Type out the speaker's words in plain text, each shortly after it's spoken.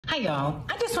Hi y'all,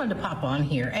 I just wanted to pop on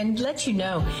here and let you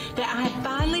know that I have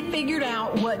finally figured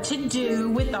out what to do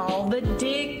with all the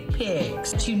dick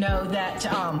pics. You know that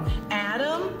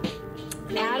Adam,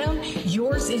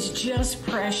 yours is just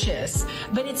precious,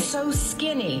 but it's so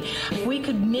skinny. If we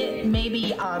could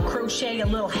maybe crochet a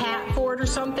little hat for it or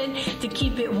something to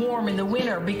keep it warm in the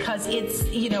winter because it's,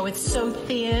 you know, it's so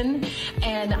thin.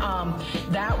 And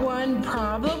that one,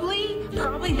 probably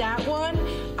that one,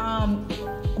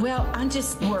 well, I'm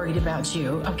just worried about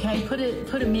you, okay? Put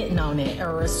a mitten on it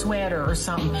or a sweater or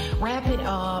something. Wrap it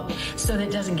up so that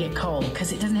it doesn't get cold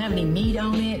because it doesn't have any meat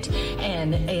on it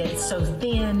and it's so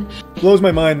thin. Blows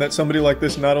my mind that somebody like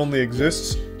this not only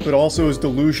exists, but also is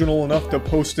delusional enough to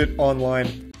post it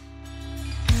online.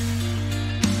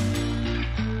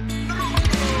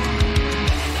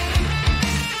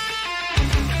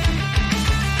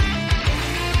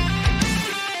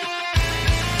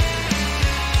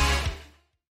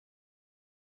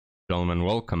 Gentlemen,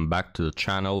 welcome back to the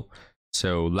channel.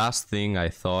 So last thing I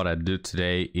thought I'd do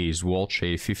today is watch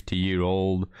a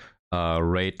 50-year-old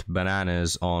rate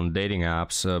bananas on dating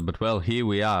apps, but well, here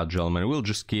we are, gentlemen. We'll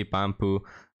just keep Ampu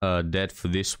dead for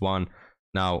this one.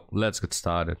 Now let's get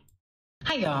started.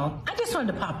 Hi y'all, I just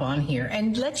wanted to pop on here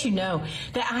and let you know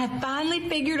that I have finally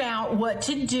figured out what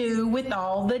to do with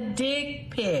all the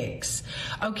dick pics.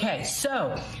 Okay,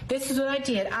 so this is what I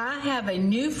did. I have a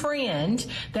new friend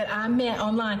that I met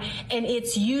online and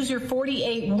it's user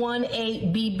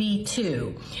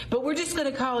 4818BB2, but we're just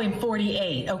going to call him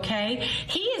 48, okay?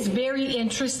 He is very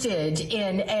interested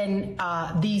in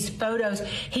these photos.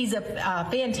 He's a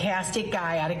fantastic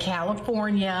guy out of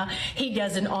California. He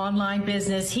does an online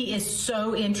business. He is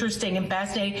so interesting and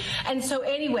fascinating. And so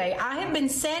anyway, I have been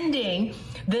sending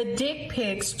the dick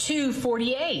pics to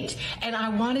 48, and I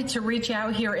wanted to reach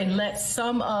out here and let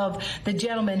some of the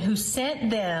gentlemen who sent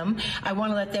them, I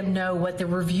want to let them know what the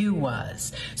review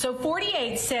was. So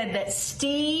 48 said that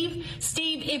Steve,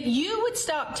 if you would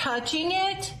stop touching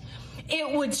it,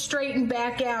 it would straighten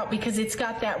back out because it's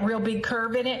got that real big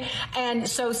curve in it. And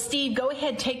so Steve, go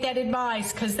ahead, take that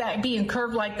advice because that being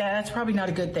curved like that, that's probably not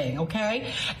a good thing,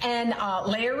 okay? And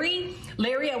Larry,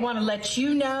 I want to let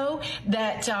you know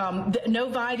that no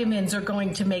vitamins are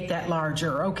going to make that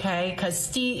larger, okay? Because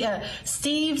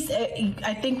Steve's,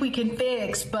 I think we can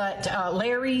fix, but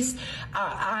Larry's,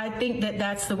 I think that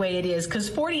that's the way it is. Because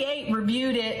 48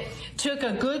 reviewed it, took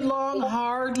a good long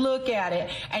hard look at it,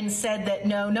 and said that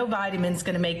no vitamins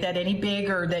going to make that any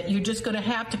bigger, that you're just going to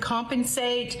have to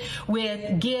compensate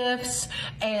with gifts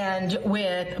and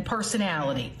with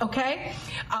personality, okay?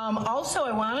 Also,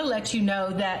 I want to let you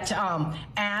know that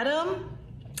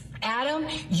Adam,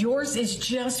 yours is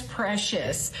just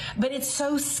precious, but it's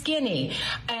so skinny.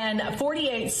 And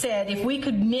 48 said if we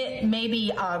could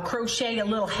maybe crochet a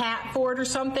little hat for it or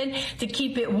something to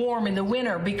keep it warm in the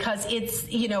winter because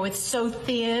it's, you know, it's so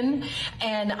thin.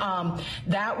 And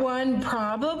that one,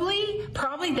 probably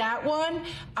that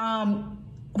one,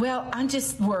 well, I'm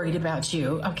just worried about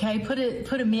you, okay? Put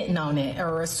a mitten on it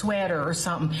or a sweater or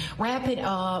something. Wrap it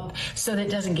up so that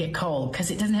it doesn't get cold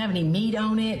because it doesn't have any meat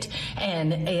on it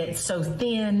and it's so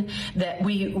thin that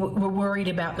we're worried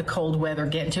about the cold weather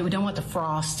getting to it. We don't want the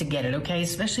frost to get it, okay?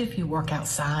 Especially if you work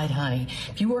outside, honey.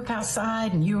 If you work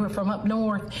outside and you are from up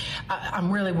north,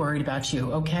 I'm really worried about you,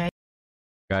 okay?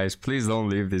 Guys, please don't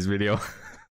leave this video.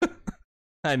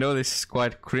 I know this is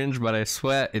quite cringe, but I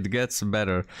swear it gets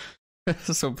better.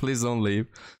 So please don't leave.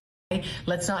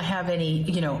 Let's not have any,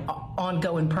 you know,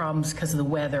 ongoing problems because of the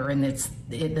weather and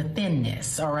the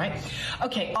thinness, all right?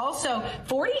 Okay, also,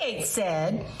 48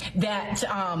 said that,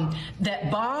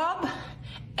 that Bob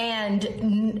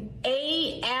and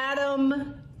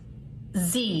Adam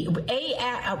Z,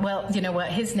 well, you know what?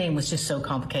 His name was just so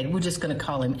complicated. We're just going to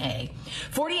call him A.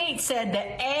 48 said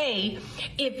that A,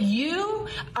 if you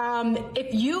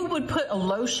would put a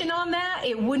lotion on that,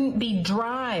 it wouldn't be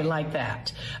dry like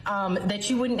that. That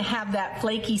you wouldn't have that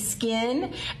flaky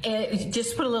skin.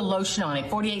 Just put a little lotion on it.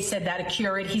 48 said that'd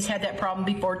cure it. He's had that problem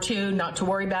before too. Not to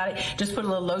worry about it. Just put a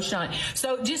little lotion on it.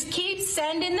 So just keep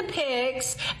sending the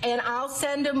pics, and I'll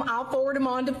forward them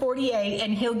on to 48,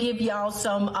 and he'll give y'all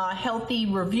some healthy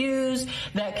reviews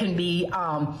that can be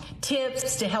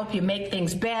tips to help you make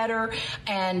things better,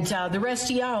 and the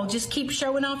rest of y'all just keep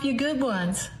showing off your good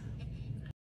ones.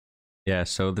 Yeah,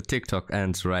 so the TikTok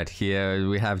ends right here.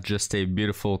 We have just a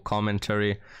beautiful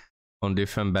commentary on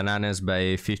different bananas by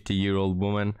a 50-year-old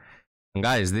woman. And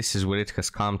guys, this is what it has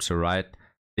come to, right?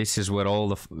 This is what all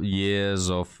the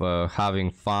years of having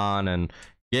fun and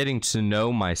getting to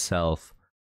know myself,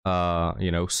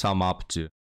 you know, sum up to.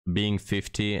 Being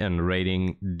 50 and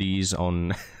rating these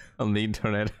on the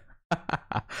internet.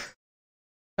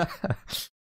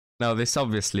 Now, this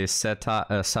obviously is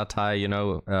satire, you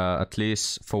know, at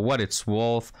least for what it's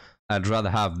worth. I'd rather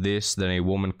have this than a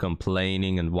woman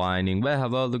complaining and whining, where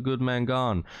have all the good men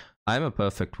gone? I'm a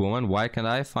perfect woman, why can't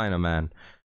I find a man?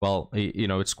 Well, you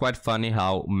know, it's quite funny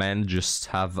how men just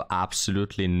have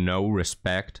absolutely no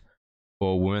respect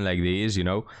for women like these, you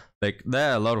know? Like,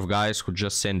 there are a lot of guys who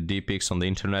just send dick pics on the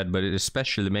internet, but it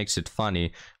especially makes it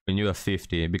funny when you are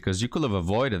 50, because you could have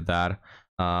avoided that,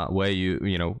 where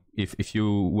you know, if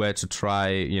you were to try,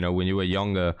 you know, when you were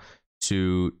younger,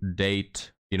 to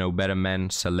date, you know, better men,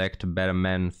 select better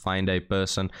men, find a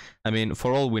person. I mean,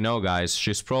 for all we know, guys,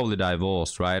 she's probably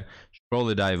divorced, right? She's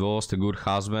probably divorced, a good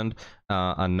husband,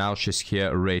 and now she's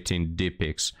here rating dick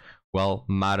pics. Well,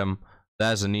 madam,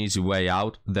 there's an easy way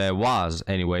out. There was,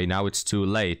 anyway. Now it's too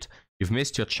late. You've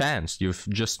missed your chance. You've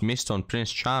just missed on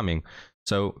Prince Charming.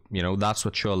 So, you know, that's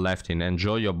what you're left in.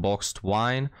 Enjoy your boxed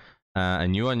wine,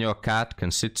 and you and your cat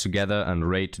can sit together and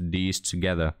rate these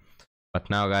together. But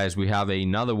now, guys, we have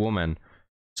another woman.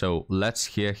 So let's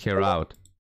hear her out.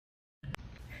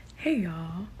 Hey,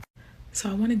 y'all. So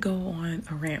I want to go on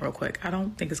a rant real quick. I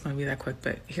don't think it's going to be that quick,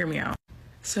 but hear me out.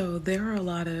 So there are a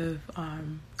lot of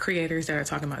creators that are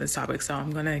talking about this topic. So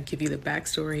I'm going to give you the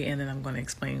backstory, and then I'm going to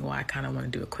explain why I kind of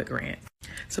want to do a quick rant.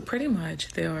 So pretty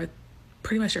much they're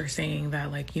saying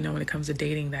that, like, you know, when it comes to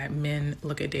dating, that men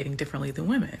look at dating differently than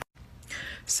women.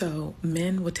 So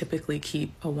men would typically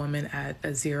keep a woman at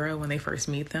a 0 when they first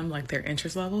meet them, like their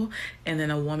interest level. And then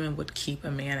a woman would keep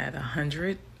a man at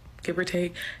 100, give or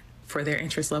take, for their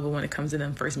interest level when it comes to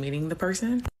them first meeting the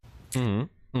person. Yeah,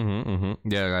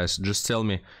 guys, just tell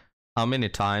me, how many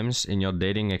times in your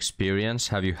dating experience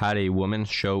have you had a woman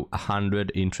show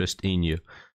 100 interest in you,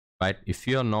 right? If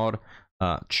you're not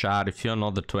Chad, if you're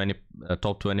not the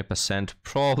top 20%,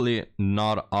 probably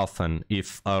not often,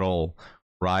 if at all,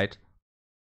 right?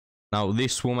 Now,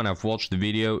 this woman, I've watched the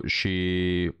video,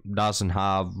 she doesn't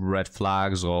have red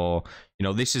flags, or, you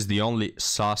know, this is the only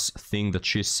sus thing that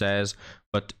she says,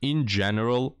 but in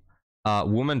general,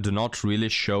 women do not really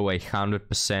show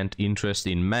 100% interest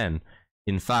in men.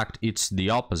 In fact, it's the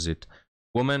opposite.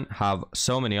 Women have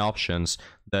so many options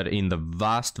that in the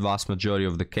vast majority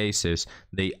of the cases,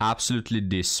 they absolutely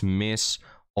dismiss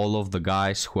all of the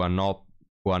guys who are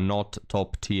not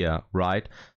top tier, right?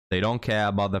 They don't care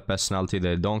about their personality,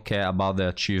 they don't care about their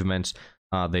achievements,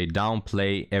 they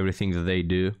downplay everything that they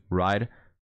do, right?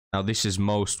 Now, this is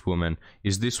most women.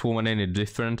 Is this woman any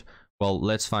different? Well,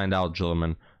 let's find out,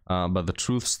 gentlemen. But the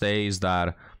truth stays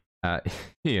that,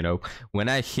 you know, when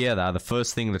I hear that, the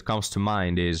first thing that comes to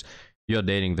mind is you're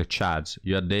dating the Chads.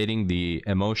 You're dating the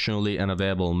emotionally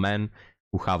unavailable men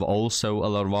who have also a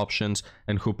lot of options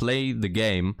and who play the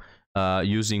game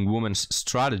using women's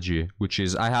strategy, which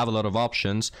is, I have a lot of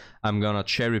options, I'm gonna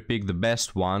cherry pick the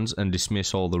best ones and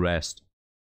dismiss all the rest.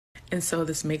 And so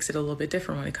this makes it a little bit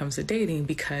different when it comes to dating,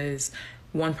 because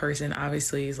one person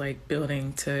obviously is like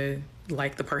building to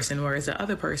like the person, whereas the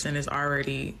other person is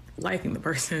already liking the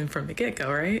person from the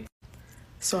get-go, right?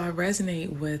 So I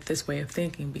resonate with this way of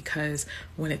thinking, because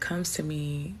when it comes to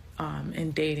me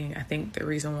in dating, I think the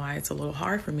reason why it's a little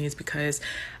hard for me is because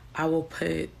I will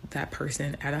put that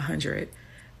person at 100,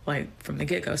 like from the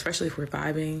get-go, especially if we're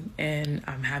vibing and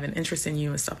I'm having interest in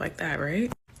you and stuff like that,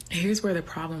 right? Here's where the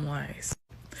problem lies.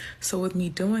 So with me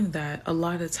doing that, a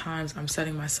lot of times I'm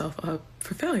setting myself up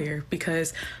for failure,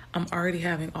 because I'm already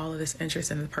having all of this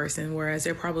interest in the person, whereas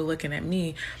they're probably looking at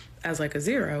me as like a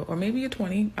 0 or maybe a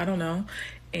 20, I don't know,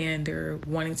 and they're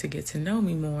wanting to get to know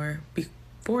me more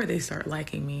before they start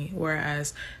liking me,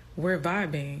 whereas we're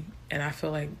vibing and I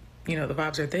feel like, you know, the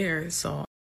vibes are there. So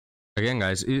again,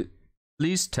 guys,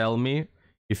 please tell me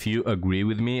if you agree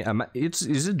with me.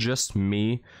 Is it just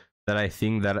me that I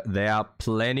think that there are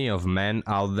plenty of men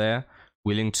out there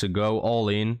willing to go all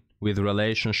in with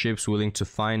relationships, willing to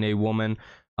find a woman,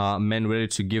 men ready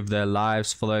to give their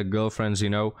lives for their girlfriends, you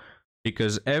know?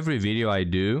 Because every video I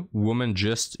do, women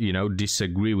just, you know,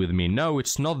 disagree with me. No,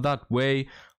 it's not that way.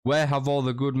 Where have all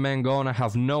the good men gone? I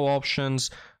have no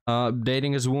options.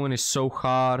 Dating as a woman is so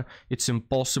hard. It's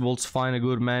impossible to find a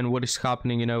good man. What is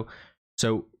happening, you know?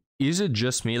 So is it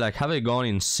just me? Like, have I gone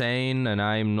insane and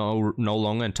I'm no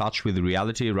longer in touch with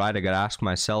reality, right? I gotta ask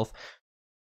myself,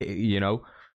 you know,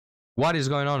 what is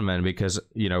going on, man? Because,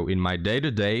 you know, in my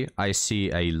day-to-day, I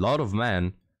see a lot of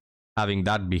men having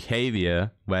that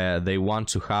behavior where they want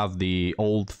to have the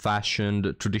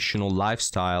old-fashioned traditional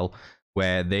lifestyle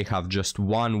where they have just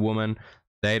one woman,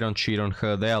 they don't cheat on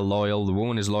her, they are loyal, the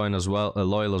woman is loyal as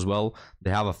well,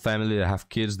 they have a family, they have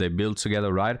kids, they build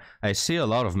together, right? I see a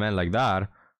lot of men like that.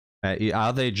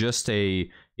 Are they just a,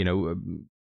 you know,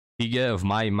 figure of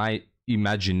my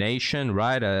imagination,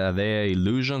 right? Are they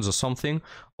illusions or something?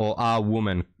 Or are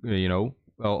women,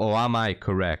 or am I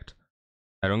correct?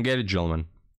 I don't get it, gentlemen.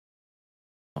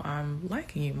 I'm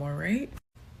liking you more, right?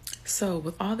 So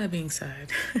with all that being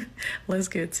said, let's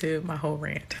get to my whole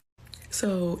rant.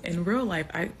 So in real life,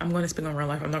 I'm going to speak on real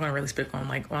life. I'm not going to really speak on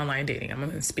like online dating. I'm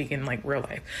going to speak in like real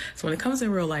life. So when it comes to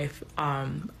real life,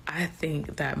 I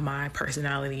think that my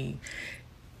personality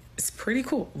is pretty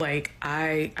cool. Like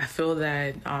I feel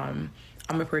that I'm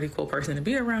a pretty cool person to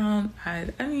be around. I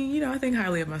mean, I think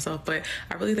highly of myself, but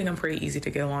I really think I'm pretty easy to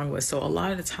get along with. So a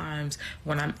lot of the times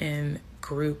when I'm in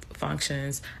group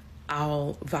functions,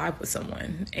 I'll vibe with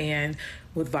someone, and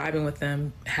with vibing with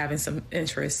them, having some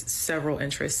interests, several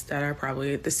interests that are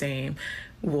probably the same,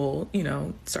 we'll,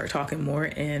 start talking more,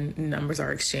 and numbers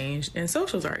are exchanged and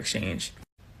socials are exchanged.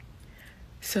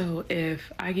 So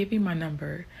if I give you my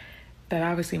number, that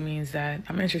obviously means that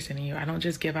I'm interested in you. I don't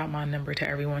just give out my number to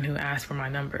everyone who asks for my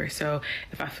number. So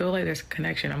if I feel like there's a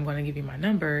connection, I'm going to give you my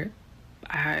number.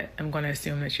 I am going to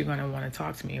assume that you're going to want to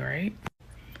talk to me, right?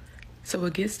 So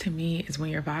what gets to me is when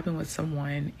you're vibing with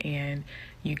someone and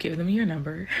you give them your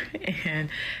number and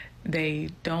they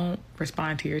don't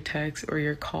respond to your texts or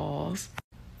your calls.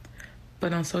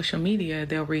 But on social media,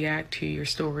 they'll react to your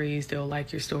stories. They'll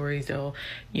like your stories. They'll,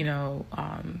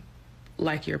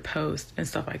 like your posts and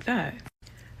stuff like that.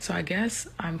 So I guess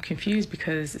I'm confused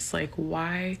because it's like,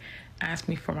 why ask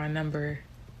me for my number?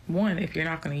 One, if you're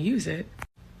not going to use it.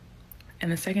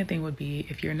 And the second thing would be,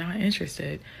 if you're not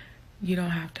interested, you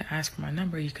don't have to ask for my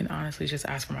number. You can honestly just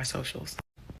ask for my socials.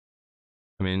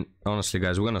 I mean, honestly,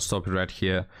 guys, we're gonna stop it right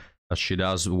here. She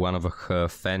does one of her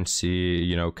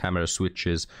fancy, camera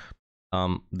switches.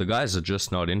 The guys are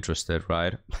just not interested,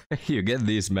 right? You get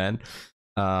these men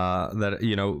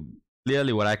that,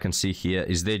 clearly what I can see here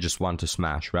is they just want to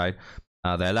smash, right?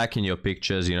 They're liking your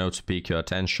pictures, to pique your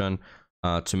attention,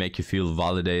 to make you feel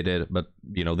validated, but,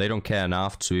 they don't care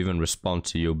enough to even respond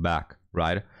to you back,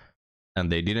 right? And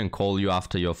they didn't call you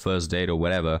after your first date or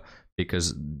whatever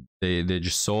because they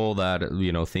just saw that,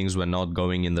 things were not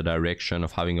going in the direction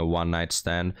of having a one-night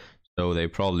stand, so they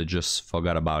probably just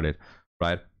forgot about it,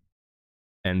 right?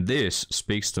 And this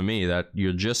speaks to me that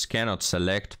you just cannot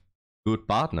select good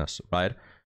partners, right?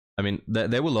 I mean,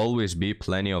 there will always be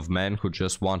plenty of men who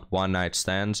just want one-night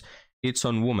stands. It's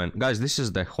on women. Guys, this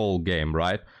is the whole game,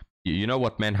 right? You know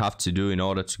what men have to do in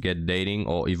order to get dating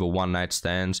or even one-night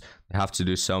stands? They have to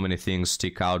do so many things,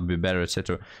 stick out, be better,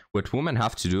 etc. What women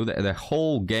have to do, the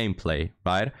whole gameplay,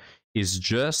 right, is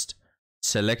just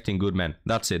selecting good men.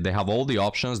 That's it. They have all the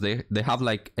options. They have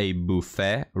like a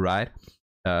buffet, right?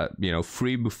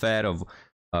 Free buffet of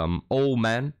all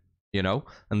men,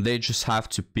 and they just have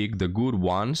to pick the good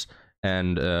ones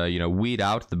and, weed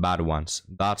out the bad ones.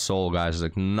 That's all, guys.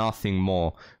 Like nothing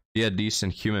more. Be a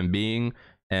decent human being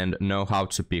and know how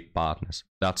to pick partners.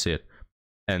 That's it.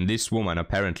 And this woman,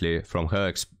 apparently, from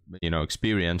her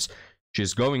experience,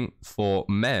 she's going for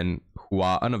men who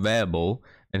are unavailable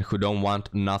and who don't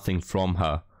want nothing from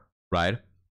her, right?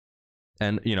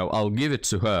 And, I'll give it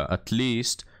to her. At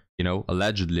least,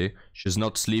 allegedly, she's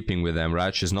not sleeping with them,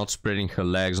 right? She's not spreading her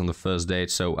legs on the first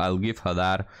date, so I'll give her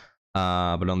that.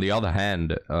 But on the other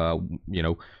hand,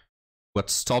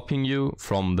 what's stopping you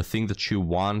from the thing that you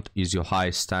want is your high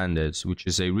standards, which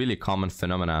is a really common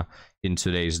phenomena in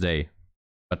today's day.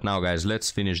 But now, guys, let's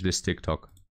finish this TikTok.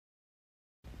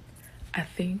 I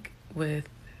think with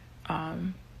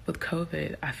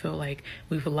COVID, I feel like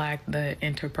we've lacked the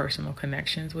interpersonal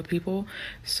connections with people,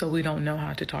 so we don't know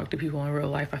how to talk to people in real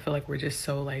life. I feel like we're just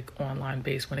so like online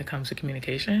based when it comes to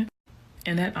communication.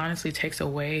 And that honestly takes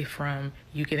away from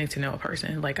you getting to know a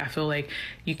person. Like, I feel like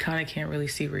you kind of can't really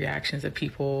see reactions of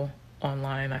people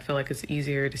online. I feel like it's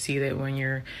easier to see that when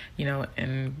you're,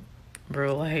 in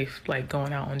real life, like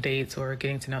going out on dates or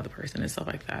getting to know the person and stuff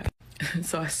like that.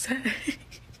 So I said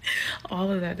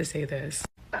all of that to say this.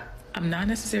 I'm not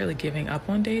necessarily giving up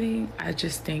on dating. I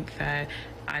just think that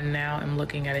I now am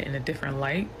looking at it in a different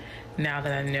light. Now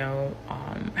that I know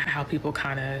how people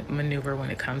kind of maneuver when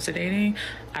it comes to dating,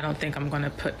 I don't think I'm going to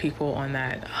put people on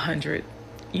that 100,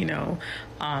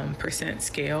 percent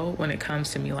scale when it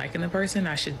comes to me liking the person.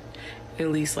 I should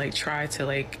at least like try to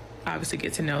like obviously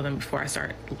get to know them before I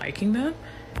start liking them.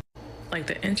 Like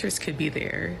the interest could be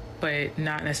there, but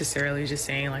not necessarily just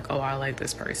saying like, oh, I like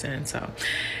this person. So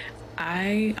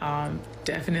I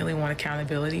definitely want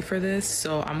accountability for this.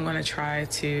 So I'm going to try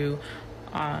to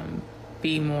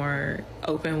be more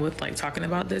open with like talking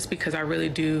about this, because I really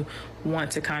do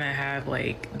want to kind of have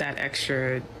like that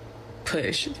extra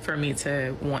push for me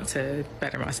to want to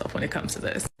better myself when it comes to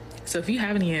this. So if you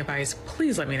have any advice,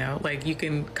 please let me know. Like you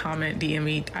can comment, DM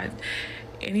me.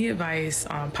 any advice,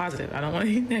 positive. I don't want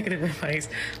any negative advice,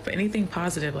 but anything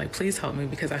positive, like please help me,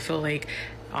 because I feel like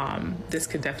this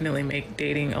could definitely make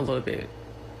dating a little bit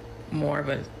more of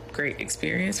a great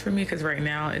experience for me, because right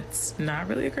now it's not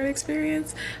really a great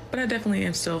experience, but I definitely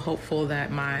am still hopeful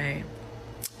that my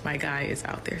guy is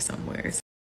out there somewhere.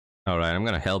 All right, I'm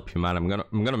gonna help you, man. I'm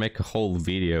gonna make a whole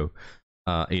video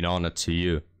in honor to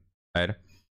you, right?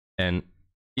 And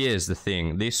here's the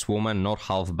thing: this woman, not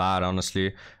half bad,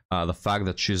 honestly. The fact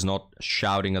that she's not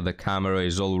shouting at the camera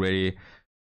is already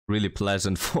really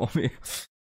pleasant for me.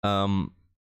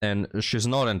 And she's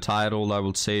not entitled, I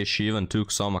would say. She even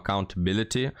took some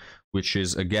accountability, which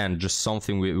is, again, just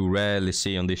something we rarely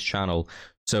see on this channel.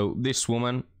 So this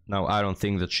woman, now I don't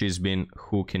think that she's been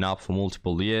hooking up for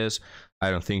multiple years.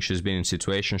 I don't think she's been in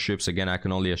situationships. Again, I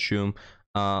can only assume.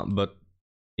 But,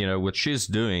 you know, what she's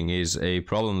doing is a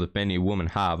problem that many women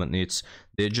have, and it's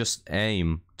they just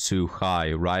aim too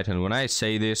high, right? And when I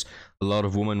say this, a lot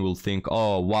of women will think,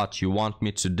 oh, what, you want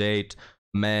me to date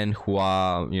men who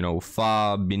are, you know,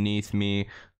 far beneath me,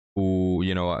 who,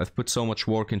 you know, I've put so much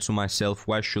work into myself.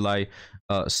 Why should I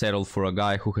settle for a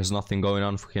guy who has nothing going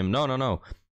on for him? No,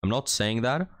 I'm not saying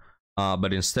that.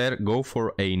 But instead, go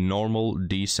for a normal,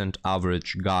 decent,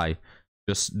 average guy.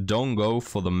 Just don't go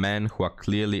for the men who are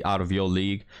clearly out of your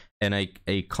league. And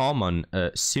a common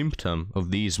symptom of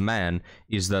these men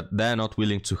is that they're not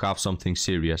willing to have something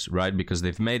serious, right? Because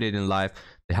they've made it in life,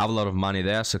 they have a lot of money,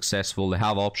 they are successful, they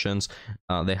have options,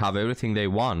 they have everything they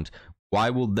want. Why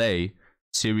would they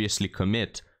seriously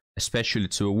commit, especially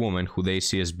to a woman who they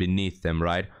see as beneath them,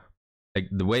 right? Like,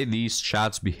 the way these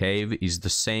chads behave is the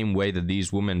same way that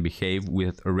these women behave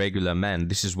with a regular man.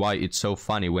 This is why it's so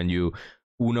funny when you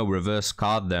Uno reverse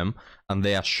card them and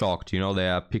they are shocked, you know, they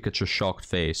are Pikachu shocked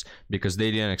face, because they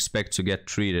didn't expect to get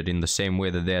treated in the same way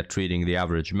that they are treating the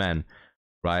average man,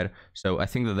 right? So I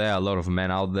think that there are a lot of men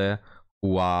out there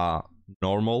who are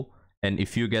normal, and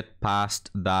if you get past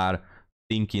that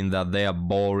thinking that they are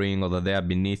boring or that they are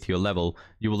beneath your level,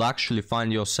 you will actually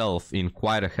find yourself in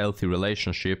quite a healthy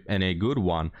relationship, and a good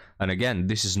one. And again,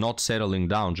 this is not settling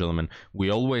down, gentlemen.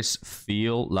 We always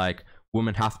feel like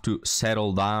women have to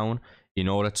settle down in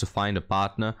order to find a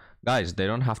partner. Guys, they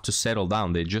don't have to settle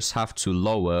down. They just have to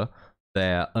lower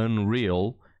their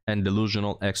unreal and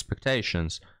delusional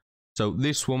expectations. So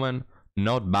this woman,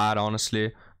 not bad,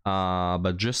 honestly,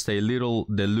 but just a little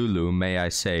delulu, may I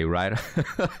say, right?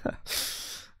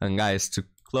 And guys, to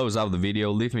close out the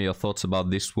video, leave me your thoughts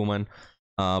about this woman.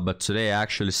 But today I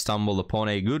actually stumbled upon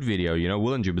a good video, you know,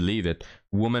 wouldn't you believe it?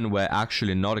 Women were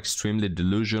actually not extremely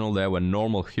delusional, they were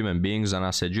normal human beings, and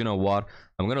I said, you know what,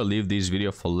 I'm gonna leave this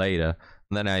video for later.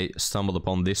 And then I stumbled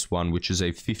upon this one, which is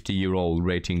a 50-year-old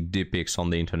rating dick pics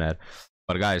on the internet.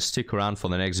 But guys, stick around for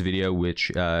the next video, which,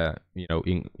 you know,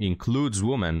 includes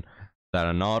women that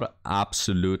are not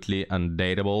absolutely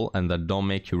undateable and that don't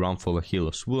make you run for the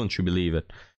hills. Wouldn't you believe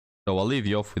it? So I'll leave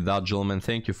you off with that, gentlemen.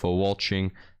 Thank you for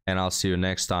watching, and I'll see you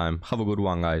next time. Have a good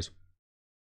one, guys.